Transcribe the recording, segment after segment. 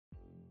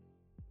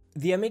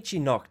The Amici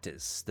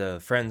Noctis, the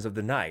Friends of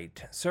the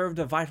Night, served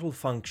a vital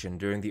function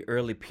during the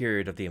early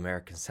period of the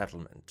American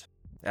settlement.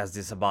 As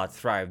the Sabbat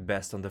thrived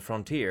best on the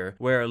frontier,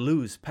 where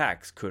loose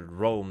packs could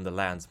roam the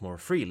lands more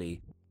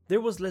freely, there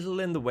was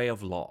little in the way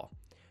of law,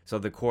 so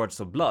the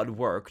courts of blood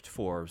worked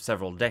for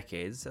several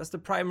decades as the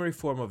primary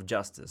form of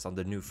justice on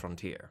the new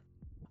frontier.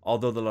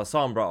 Although the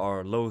Lasombra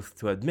are loath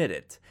to admit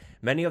it,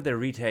 many of the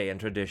rite and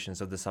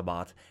traditions of the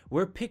Sabbat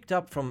were picked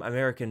up from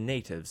American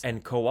natives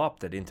and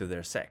co-opted into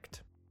their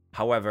sect.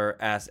 However,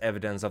 as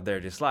evidence of their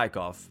dislike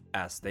of,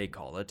 as they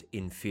call it,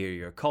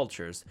 inferior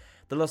cultures,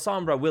 the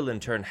Lasombra will in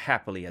turn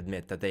happily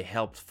admit that they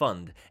helped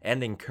fund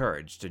and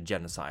encourage the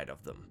genocide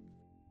of them.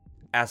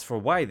 As for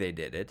why they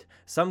did it,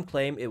 some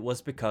claim it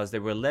was because they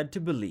were led to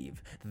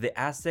believe that the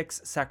Aztecs'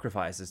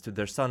 sacrifices to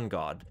their sun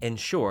god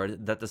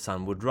ensured that the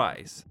sun would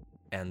rise,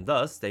 and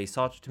thus they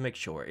sought to make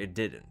sure it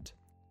didn't.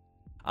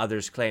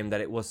 Others claim that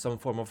it was some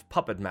form of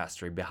puppet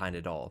mastery behind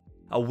it all,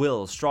 a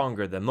will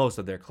stronger than most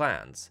of their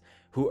clans,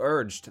 who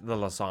urged the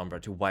Lasombra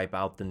to wipe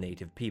out the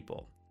native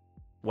people.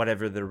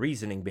 Whatever the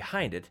reasoning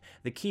behind it,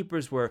 the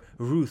keepers were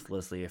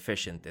ruthlessly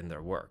efficient in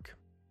their work.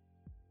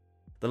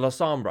 The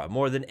Lasombra,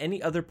 more than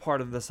any other part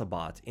of the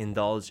Sabbat,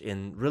 indulge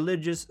in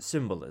religious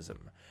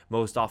symbolism,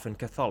 most often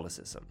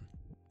Catholicism.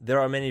 There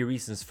are many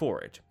reasons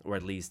for it, or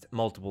at least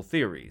multiple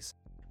theories,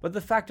 but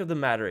the fact of the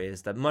matter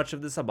is that much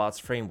of the Sabbat's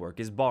framework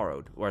is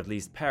borrowed, or at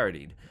least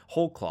parodied,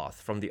 whole cloth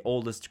from the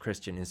oldest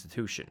Christian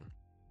institution.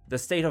 The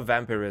state of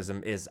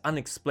vampirism is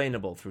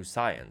unexplainable through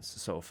science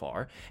so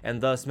far, and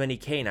thus many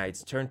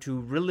Cainites turn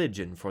to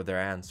religion for their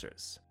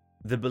answers.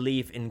 The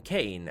belief in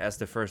Cain as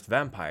the first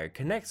vampire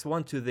connects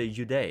one to the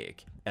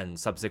Judaic, and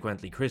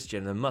subsequently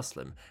Christian and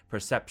Muslim,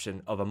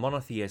 perception of a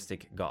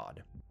monotheistic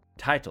god.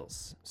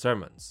 Titles,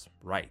 sermons,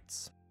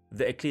 rites.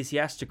 The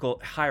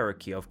ecclesiastical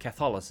hierarchy of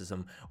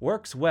Catholicism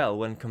works well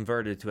when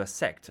converted to a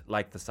sect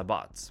like the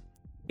Sabbats.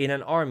 In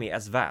an army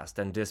as vast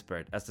and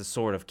disparate as the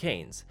Sword of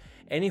Cain's,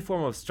 any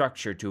form of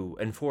structure to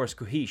enforce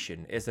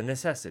cohesion is a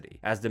necessity,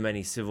 as the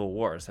many civil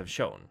wars have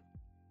shown.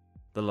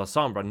 The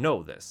Lasombra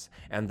know this,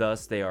 and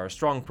thus they are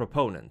strong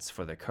proponents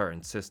for the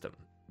current system.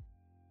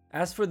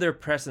 As for their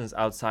presence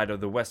outside of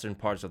the western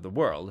parts of the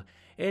world,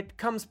 it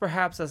comes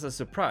perhaps as a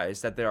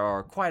surprise that there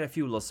are quite a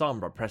few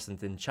Lasombra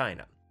present in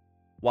China.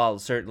 While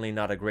certainly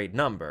not a great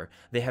number,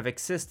 they have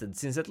existed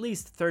since at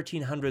least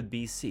 1300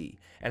 BC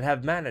and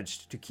have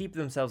managed to keep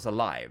themselves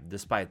alive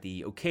despite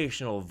the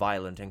occasional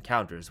violent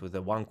encounters with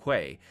the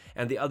Wanquei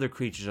and the other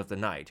creatures of the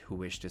night who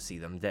wish to see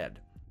them dead.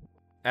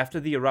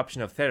 After the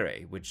eruption of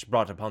Theray, which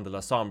brought upon the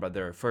Lasombra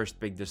their first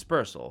big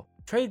dispersal,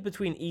 trade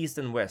between East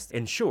and West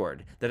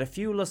ensured that a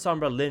few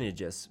Lasombra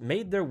lineages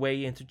made their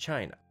way into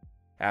China.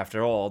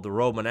 After all, the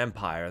Roman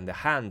Empire and the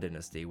Han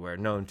Dynasty were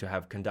known to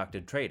have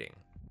conducted trading.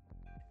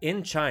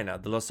 In China,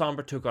 the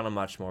Lasombra took on a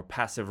much more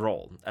passive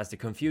role, as the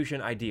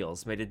Confucian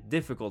ideals made it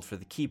difficult for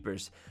the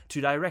keepers to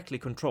directly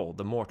control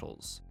the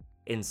mortals.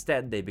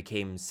 Instead, they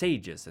became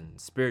sages and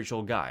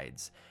spiritual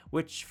guides,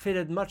 which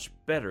fitted much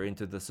better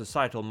into the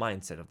societal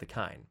mindset of the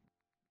kind.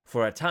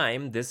 For a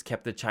time, this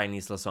kept the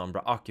Chinese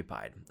Lasombra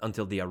occupied,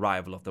 until the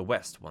arrival of the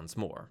West once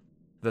more.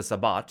 The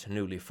Sabbat,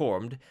 newly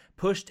formed,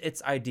 pushed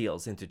its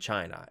ideals into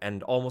China,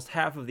 and almost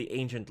half of the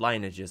ancient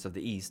lineages of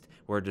the East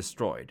were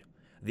destroyed,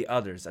 the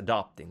others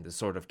adopting the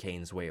Sword of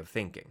Cain's way of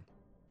thinking.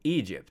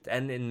 Egypt,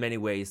 and in many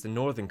ways the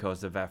northern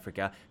coast of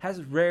Africa,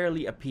 has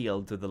rarely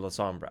appealed to the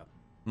Lasombra.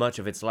 Much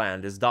of its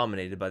land is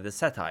dominated by the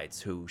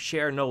Setites, who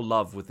share no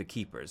love with the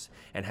Keepers,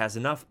 and has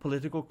enough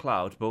political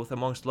clout both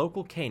amongst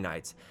local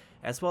Cainites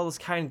as well as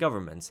Cain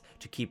governments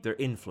to keep their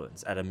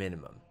influence at a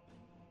minimum.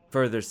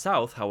 Further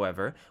south,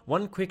 however,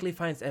 one quickly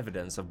finds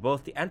evidence of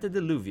both the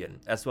antediluvian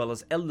as well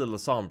as elder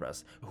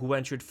Lasombras who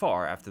ventured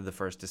far after the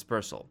first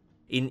dispersal.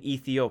 In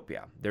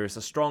Ethiopia, there is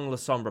a strong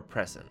Lasombra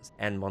presence,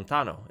 and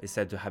Montano is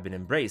said to have been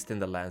embraced in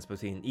the lands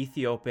between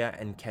Ethiopia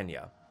and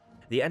Kenya.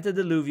 The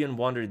antediluvian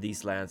wandered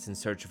these lands in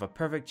search of a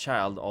perfect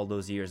child all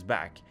those years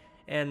back,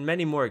 and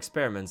many more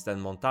experiments than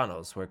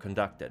Montano's were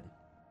conducted.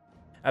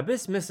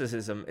 Abyss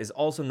mysticism is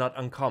also not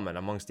uncommon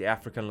amongst the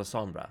African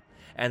Lasombra,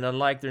 and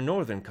unlike their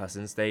northern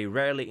cousins, they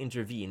rarely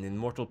intervene in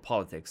mortal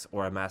politics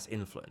or amass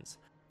influence.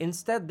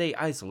 Instead, they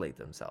isolate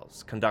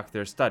themselves, conduct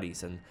their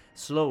studies, and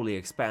slowly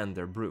expand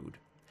their brood.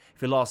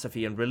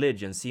 Philosophy and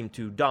religion seem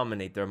to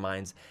dominate their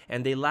minds,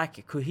 and they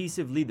lack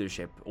cohesive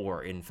leadership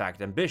or, in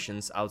fact,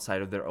 ambitions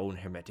outside of their own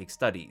hermetic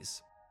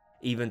studies.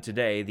 Even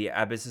today, the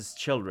Abyss's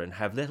children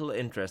have little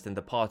interest in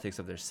the politics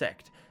of their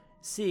sect,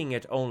 seeing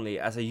it only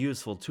as a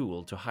useful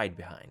tool to hide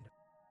behind.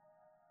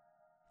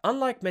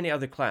 Unlike many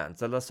other clans,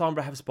 the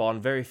Lasombra have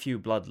spawned very few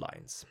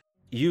bloodlines.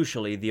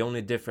 Usually, the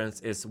only difference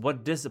is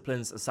what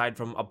disciplines aside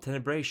from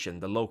obtenebration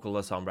the local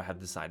Lasombra have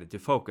decided to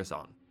focus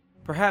on.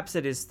 Perhaps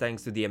it is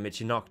thanks to the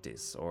Amici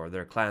Noctis, or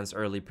their clan's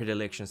early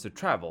predilections to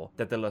travel,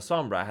 that the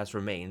Lasombra has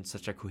remained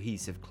such a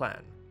cohesive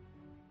clan.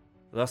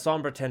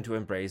 Lasombra tend to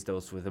embrace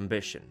those with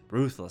ambition,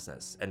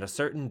 ruthlessness, and a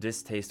certain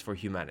distaste for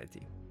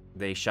humanity.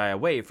 They shy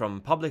away from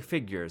public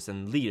figures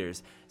and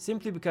leaders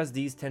simply because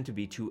these tend to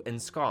be too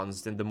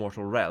ensconced in the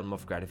mortal realm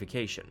of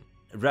gratification.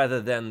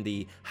 rather than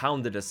the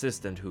hounded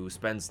assistant who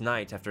spends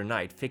night after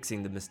night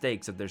fixing the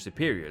mistakes of their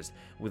superiors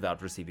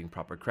without receiving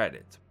proper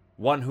credit.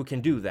 One who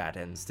can do that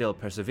and still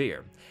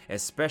persevere,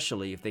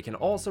 especially if they can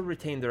also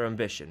retain their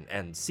ambition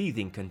and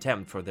seething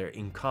contempt for their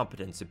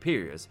incompetent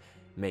superiors,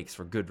 makes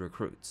for good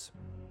recruits.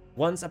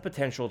 Once a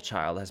potential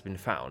child has been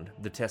found,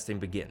 the testing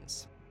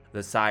begins.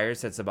 The sire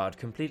sets about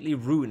completely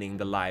ruining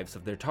the lives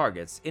of their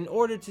targets in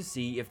order to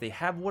see if they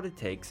have what it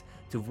takes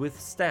to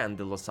withstand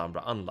the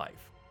Lasombra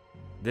unlife.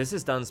 This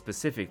is done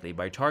specifically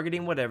by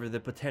targeting whatever the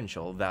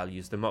potential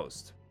values the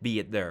most, be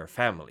it their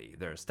family,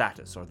 their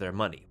status, or their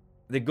money.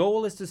 The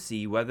goal is to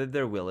see whether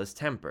their will is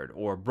tempered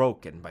or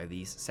broken by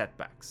these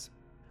setbacks.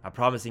 A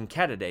promising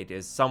candidate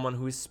is someone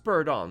who is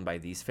spurred on by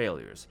these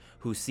failures,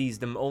 who sees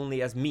them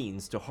only as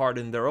means to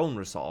harden their own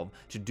resolve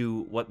to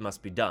do what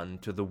must be done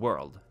to the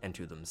world and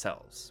to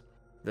themselves.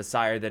 The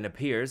sire then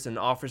appears and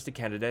offers the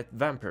candidate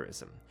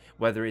vampirism,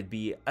 whether it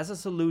be as a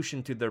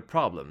solution to their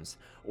problems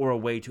or a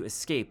way to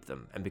escape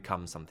them and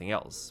become something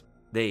else.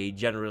 They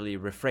generally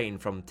refrain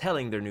from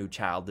telling their new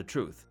child the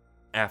truth.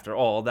 After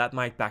all, that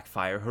might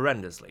backfire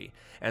horrendously,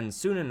 and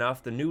soon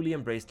enough the newly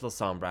embraced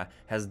Lasombra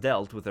has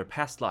dealt with their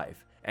past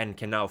life and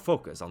can now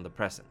focus on the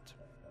present.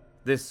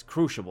 This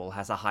crucible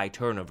has a high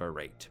turnover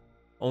rate.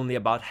 Only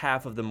about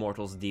half of the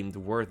mortals deemed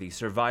worthy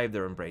survive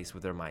their embrace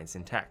with their minds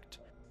intact.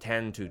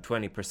 10 to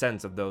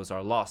 20% of those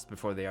are lost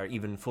before they are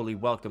even fully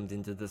welcomed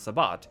into the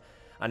Sabbat,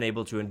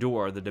 unable to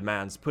endure the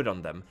demands put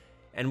on them,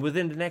 and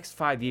within the next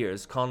 5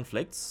 years,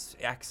 conflicts,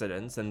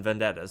 accidents, and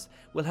vendettas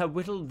will have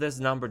whittled this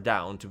number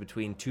down to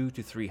between 2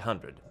 to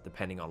 300,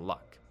 depending on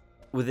luck.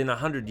 Within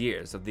 100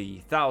 years of the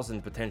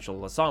 1,000 potential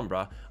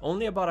Lasombra,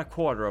 only about a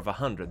quarter of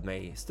 100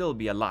 may still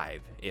be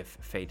alive, if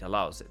fate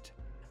allows it.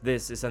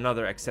 This is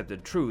another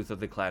accepted truth of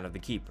the Clan of the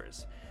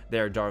Keepers,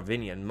 their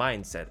Darwinian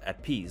mindset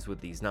at peace with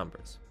these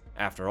numbers.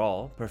 After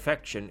all,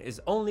 perfection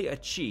is only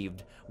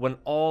achieved when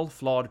all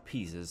flawed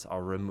pieces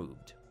are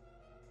removed.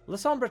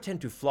 Lasombra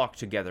tend to flock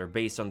together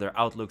based on their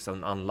outlooks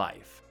on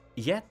life.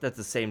 Yet, at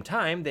the same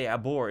time, they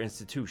abhor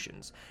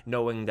institutions,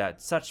 knowing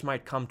that such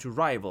might come to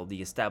rival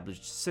the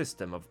established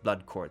system of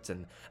blood courts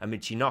and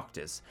amici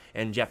noctis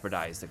and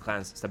jeopardize the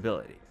clan's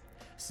stability.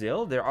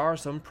 Still, there are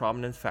some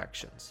prominent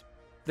factions.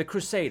 The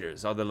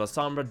Crusaders are the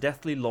Lasombra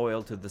deathly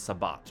loyal to the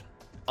Sabbat,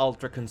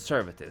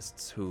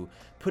 ultra-conservatists who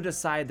put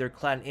aside their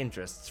clan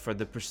interests for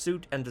the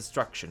pursuit and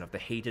destruction of the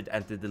hated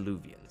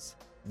antediluvians.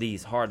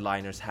 These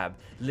hardliners have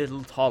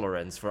little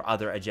tolerance for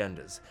other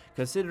agendas,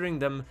 considering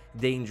them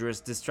dangerous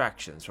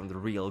distractions from the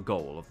real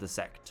goal of the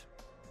sect.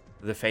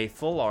 The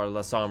faithful are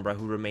Lasombra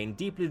who remain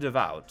deeply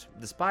devout,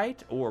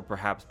 despite or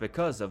perhaps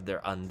because of their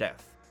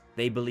undeath.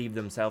 They believe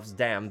themselves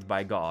damned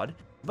by God,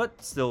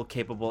 but still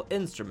capable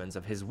instruments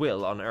of his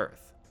will on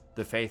earth.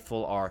 The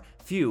faithful are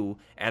few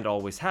and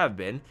always have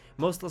been,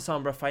 most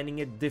Lasombra finding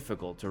it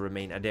difficult to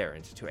remain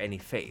adherent to any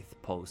faith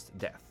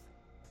post-death.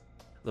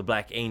 The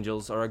Black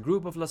Angels are a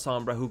group of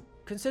Lasombra who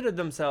considered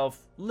themselves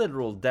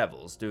literal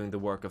devils doing the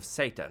work of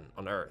Satan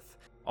on Earth,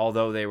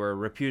 although they were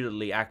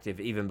reputedly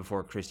active even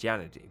before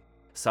Christianity.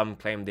 Some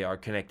claim they are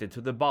connected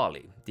to the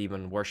Bali,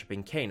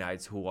 demon-worshipping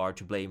Cainites who are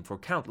to blame for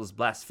countless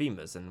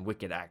blasphemous and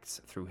wicked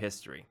acts through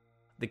history.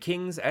 The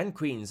kings and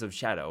queens of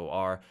Shadow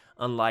are,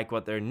 unlike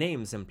what their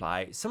names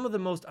imply, some of the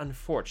most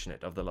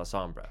unfortunate of the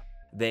Lasombra.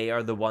 They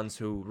are the ones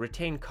who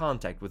retain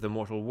contact with the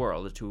mortal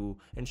world to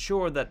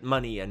ensure that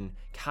money and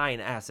kind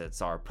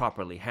assets are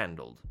properly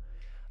handled.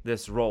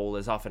 This role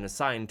is often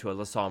assigned to a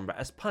Lasombra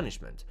as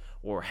punishment,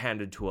 or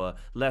handed to a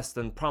less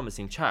than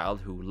promising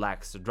child who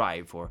lacks the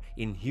drive for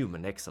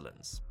inhuman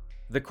excellence.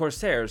 The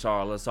Corsairs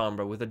are a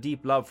Lasombra with a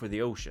deep love for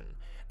the ocean.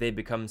 They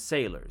become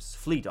sailors,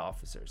 fleet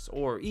officers,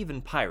 or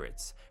even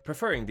pirates,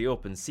 preferring the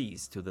open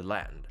seas to the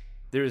land.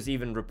 There is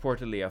even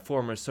reportedly a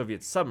former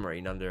Soviet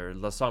submarine under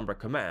Lasombra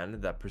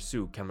command that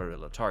pursue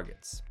Camarilla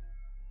targets.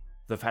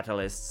 The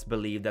Fatalists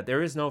believe that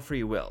there is no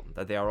free will,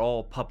 that they are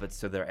all puppets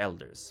to their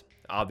elders,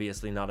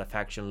 obviously not a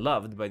faction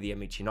loved by the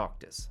Amici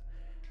Noctis.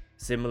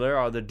 Similar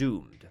are the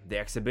Doomed, the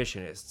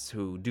Exhibitionists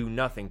who do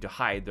nothing to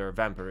hide their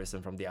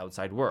vampirism from the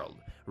outside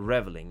world,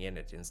 reveling in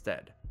it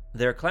instead.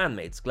 Their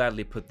clanmates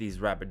gladly put these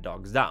rabid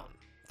dogs down,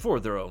 for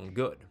their own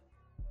good.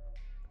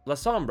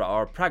 Lasombra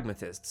are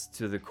pragmatists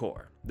to the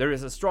core. There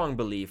is a strong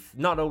belief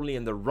not only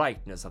in the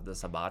rightness of the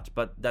Sabbat,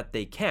 but that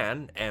they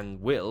can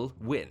and will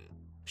win.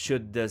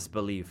 Should this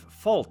belief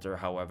falter,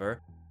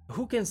 however,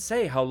 who can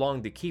say how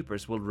long the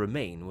Keepers will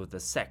remain with the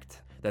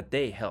sect that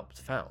they helped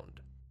found?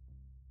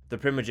 The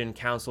Primogen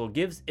Council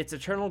gives its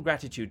eternal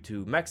gratitude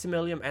to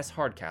Maximilian S.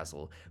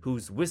 Hardcastle,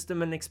 whose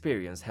wisdom and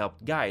experience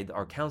helped guide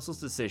our council's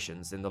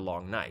decisions in the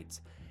long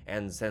nights,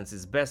 and sends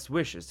its best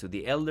wishes to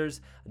the elders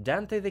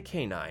Dante the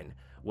Canine,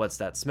 What's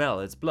That Smell?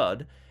 It's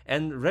Blood,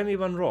 and Remy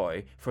Van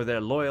Roy for their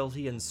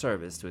loyalty and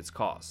service to its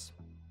cause.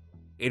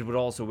 It would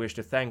also wish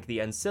to thank the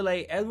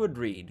Ancile Edward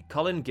Reed,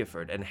 Colin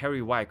Gifford, and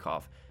Harry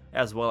Wyckoff,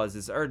 as well as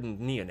its ardent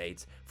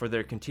neonates, for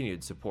their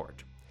continued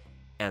support.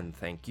 And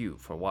thank you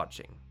for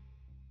watching.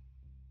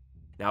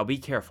 Now be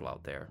careful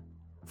out there,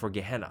 for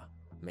Gehenna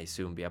may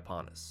soon be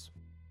upon us.